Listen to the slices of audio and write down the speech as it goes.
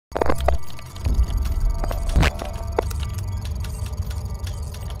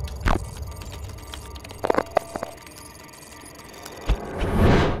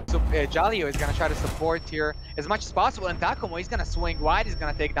Jalio is gonna try to support here as much as possible, and Takumo, he's gonna swing wide, he's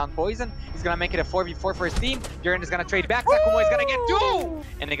gonna take down Poison, he's gonna make it a 4v4 for his team. Duran is gonna trade back, Takumo is gonna get 2!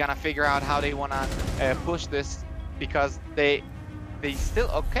 And they're gonna figure out how they wanna push this, because they still,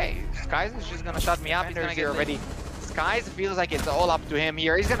 okay, Skies is just gonna shut me up, he's gonna get already. Skies feels like it's all up to him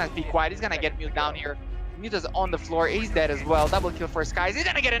here, he's gonna be quiet, he's gonna get Mute down here. Mute is on the floor, he's dead as well, double kill for Skies, he's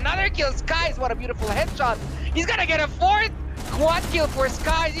gonna get another kill, Skies, what a beautiful headshot! He's gonna get a 4th quad kill for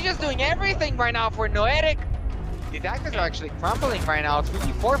Skies, he's just doing everything right now for Noetic. The attackers are actually crumbling right now, it's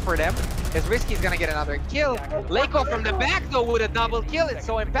 3v4 for them. As Risky is gonna get another kill. Leiko from the back though with a double kill, it's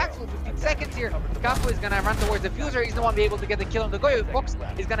so impactful, 15 seconds here. Kafu is gonna run towards the Fuser, he's the one be able to get the kill on the Goyo. Fox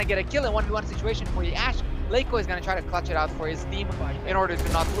is gonna get a kill in 1v1 situation for the Ash. Leiko is gonna try to clutch it out for his team in order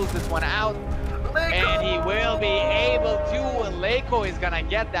to not lose this one out. And he will be able to. Leiko is gonna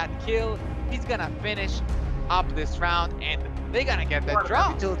get that kill. He's gonna finish up this round and they're gonna get the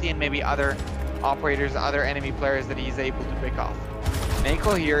draw. Utility and maybe other operators, other enemy players that he's able to pick off.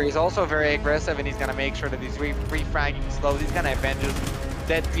 Mako here is also very aggressive and he's gonna make sure that he's refragging slow. He's gonna avenge his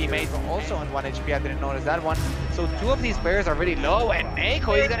dead teammates also on 1 HP. I didn't notice that one. So 2 of these players are really low and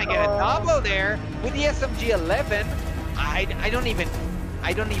Mako is gonna get a double there with the SMG-11.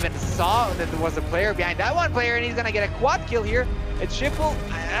 I don't even saw that there was a player behind that one player and he's gonna get a quad kill here. It's Shipple.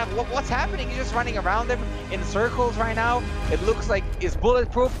 What's happening? He's just running around him in circles right now. It looks like he's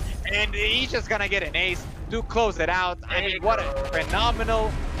bulletproof and he's just gonna get an ace to close it out. I mean, what a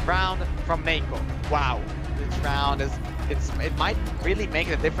phenomenal round from Mako. Wow, this round is, it might really make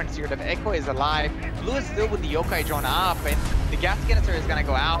a difference here that Echo is alive. Blue is still with the Yokai drone up and the gas canister is gonna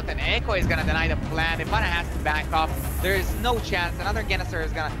go out and Echo is gonna deny the plan. Ivana has to back off. There is no chance. Another canister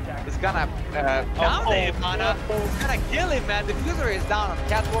is gonna down Ivana. It's gonna kill him, man. The Diffuser is down on the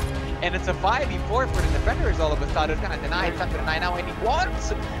catwalk and it's a 5v4 for the defenders all of a sudden. It's gonna deny, it's time to deny now and he wants.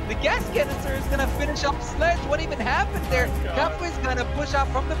 The gas canister is gonna finish up Sledge. What even happened there? Kafu is gonna push out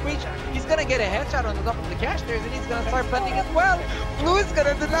from the breach. He's gonna get a headshot on the top of the cash stairs and he's gonna start planting as well. Blue is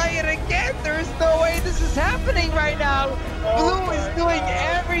gonna deny it again. There is no way this is happening right now. Blue is doing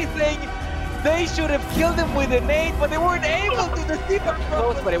everything. They should have killed him with a nade, but they weren't able to. The steep up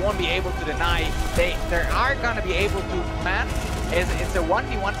close, but they won't be able to deny. They are gonna be able to man. It's a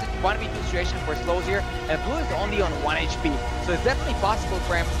 1v1, 1v2 situation for Slows here, and Blue is only on 1 HP. So it's definitely possible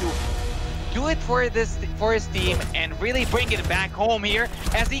for him to do it for his team and really bring it back home here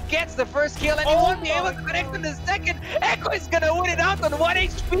as he gets the first kill and he won't be able to connect in the second. Echo is gonna win it out on 1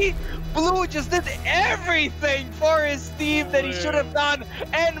 HP. Blue just did everything for his team that he should have done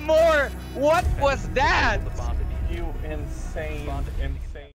and more. What was that? You insane